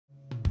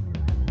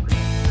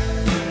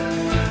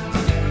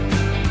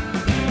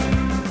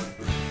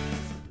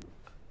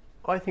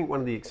I think one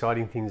of the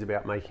exciting things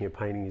about making a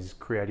painting is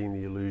creating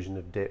the illusion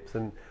of depth,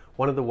 and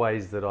one of the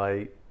ways that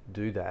I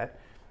do that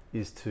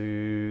is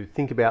to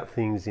think about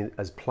things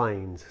as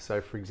planes.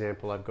 So for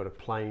example, I've got a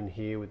plane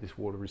here with this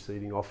water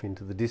receding off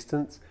into the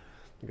distance.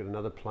 I've got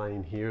another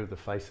plane here of the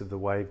face of the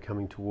wave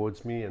coming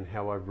towards me, and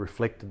how I've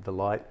reflected the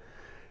light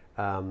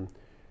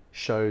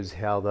shows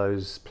how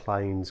those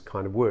planes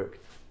kind of work.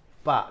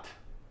 But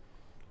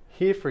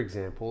here, for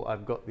example,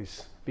 I've got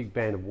this big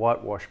band of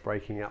whitewash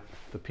breaking up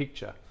the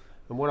picture.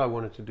 And what I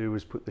wanted to do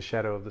was put the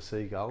shadow of the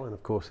seagull, and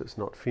of course it's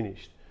not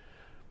finished.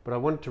 But I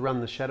wanted to run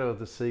the shadow of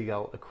the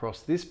seagull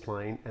across this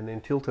plane and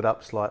then tilt it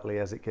up slightly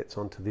as it gets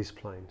onto this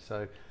plane.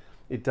 So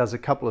it does a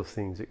couple of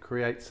things. It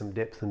creates some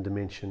depth and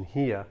dimension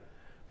here,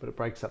 but it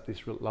breaks up this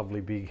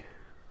lovely big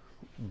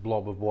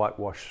blob of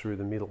whitewash through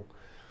the middle.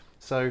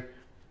 So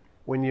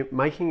when you're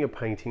making a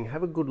painting,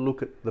 have a good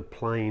look at the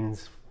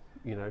planes,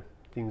 you know,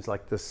 things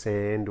like the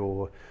sand,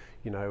 or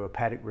a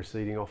paddock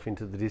receding off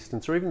into the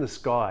distance, or even the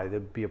sky.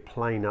 There'd be a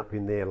plane up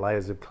in there,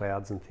 layers of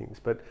clouds and things.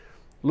 But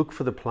look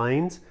for the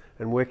planes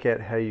and work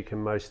out how you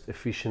can most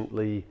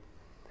efficiently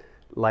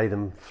lay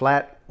them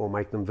flat or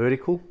make them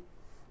vertical,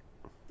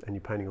 and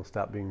your painting will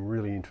start being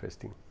really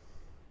interesting.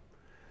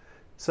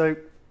 So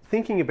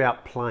thinking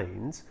about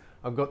planes,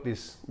 I've got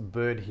this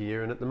bird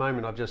here, and at the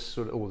moment I've just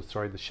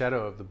the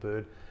shadow of the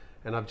bird,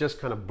 and I've just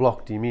kind of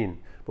blocked him in.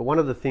 But one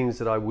of the things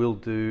that I will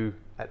do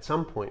at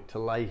some point to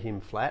lay him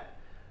flat,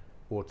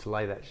 or to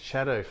lay that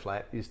shadow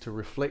flat, is to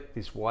reflect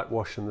this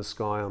whitewash in the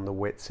sky on the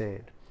wet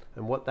sand.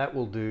 And what that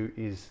will do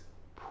is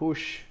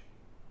push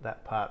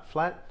that part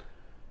flat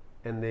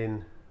and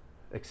then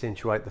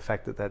accentuate the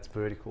fact that that's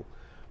vertical.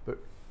 But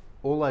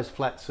all those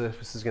flat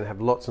surfaces are going to have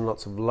lots and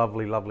lots of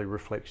lovely, lovely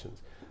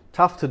reflections.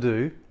 Tough to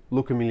do.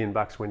 Look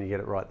 $1,000,000 when you get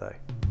it right though.